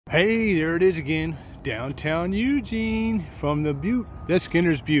Hey, there it is again. Downtown Eugene from the Butte. That's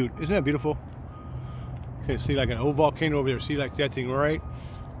Skinner's Butte. Isn't that beautiful? Okay, see like an old volcano over there. See like that thing right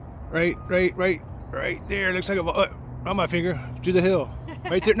there. Looks like a, not my finger, to the hill.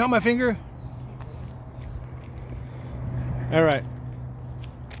 Right there, not my finger. All right,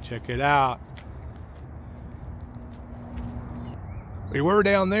 check it out. We were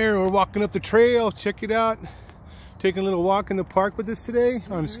down there, we're walking up the trail. Check it out. Taking a little walk in the park with us today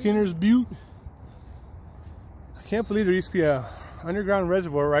on Skinner's Butte. I can't believe there used to be a underground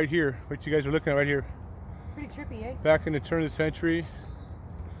reservoir right here, what you guys are looking at right here. Pretty trippy, eh? Back in the turn of the century.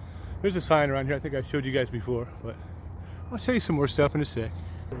 There's a sign around here, I think I showed you guys before, but I'll show you some more stuff in a sec.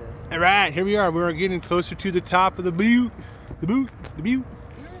 All right, here we are. We're getting closer to the top of the Butte. The Butte. You're the Butte.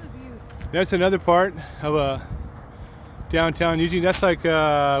 That's another part of downtown Eugene. That's like,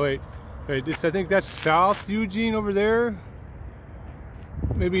 wait, I think that's South Eugene over there.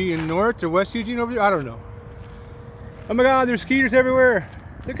 Maybe in North or West Eugene over there. I don't know. Oh my God, there's skeeters everywhere.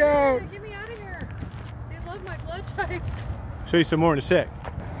 Look out. Get me out of here. They love my blood type. Show you some more in a sec.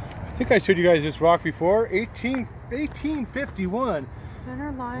 I think I showed you guys this rock before. 1851.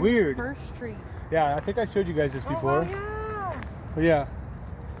 Center line. Weird. First Street. Yeah, I think I showed you guys this before. Oh, yeah. But yeah.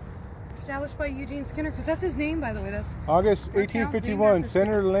 Established by Eugene Skinner, because that's his name, by the way. That's August 1851.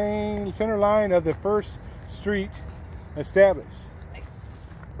 Center line of the first street established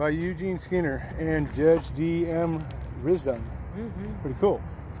by Eugene Skinner and Judge D.M. Risdon. Pretty cool.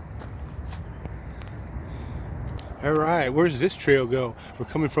 All right, where does this trail go? We're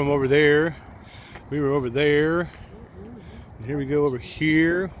coming from over there. We were over there. And here we go over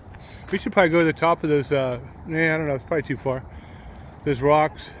here. We should probably go to the top of those, I don't know, it's probably too far. Those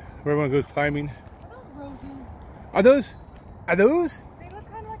rocks where everyone goes climbing. Are those? Are those? They look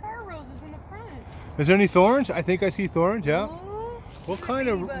kind of like our roses in the front. Is there any thorns? I think I see thorns, yeah. Oh, What kind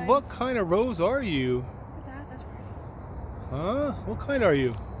of rose are you? Look at that, that's pretty. Huh? What kind are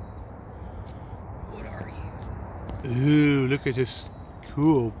you? What are you? Ooh, look at this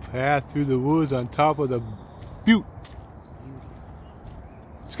cool path through the woods on top of the Butte.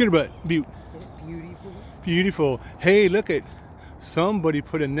 Skinner Butte, Butte. Beautiful. Beautiful. Hey, look at, somebody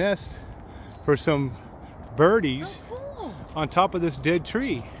put a nest for some birdies on top of this dead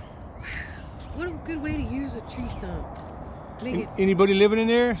tree. What a good way to use a tree stump. Anybody living in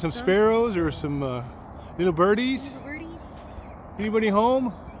there? Some sparrows or some little birdies? Anybody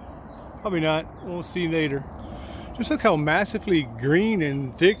home? Probably not. We'll see later. Just look how massively green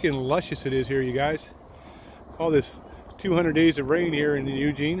and thick and luscious it is here, you guys. All this 200 days of rain here in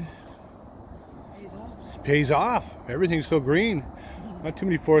Eugene. Pays off. Everything's so green. Not too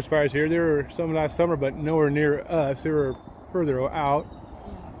many forest fires here. There were some last summer, but nowhere near us. They were further out.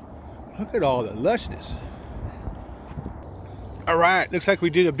 Look at all the lushness. All right, looks like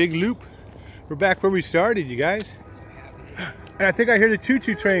we did a big loop. We're back where we started, you guys. And I think I hear the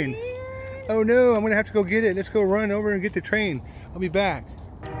choo-choo train. Oh no, I'm gonna have to go get it. Let's go run over and get the train. I'll be back.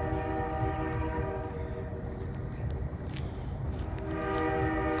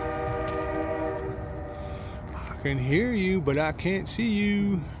 I can hear you, but I can't see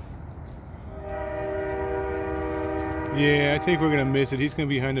you. Yeah, I think we're gonna miss it. He's gonna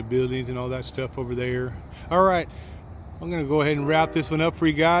be behind the buildings and all that stuff over there. All right, I'm gonna go ahead and wrap this one up for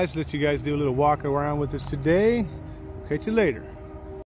you guys. Let you guys do a little walk around with us today. Catch you later.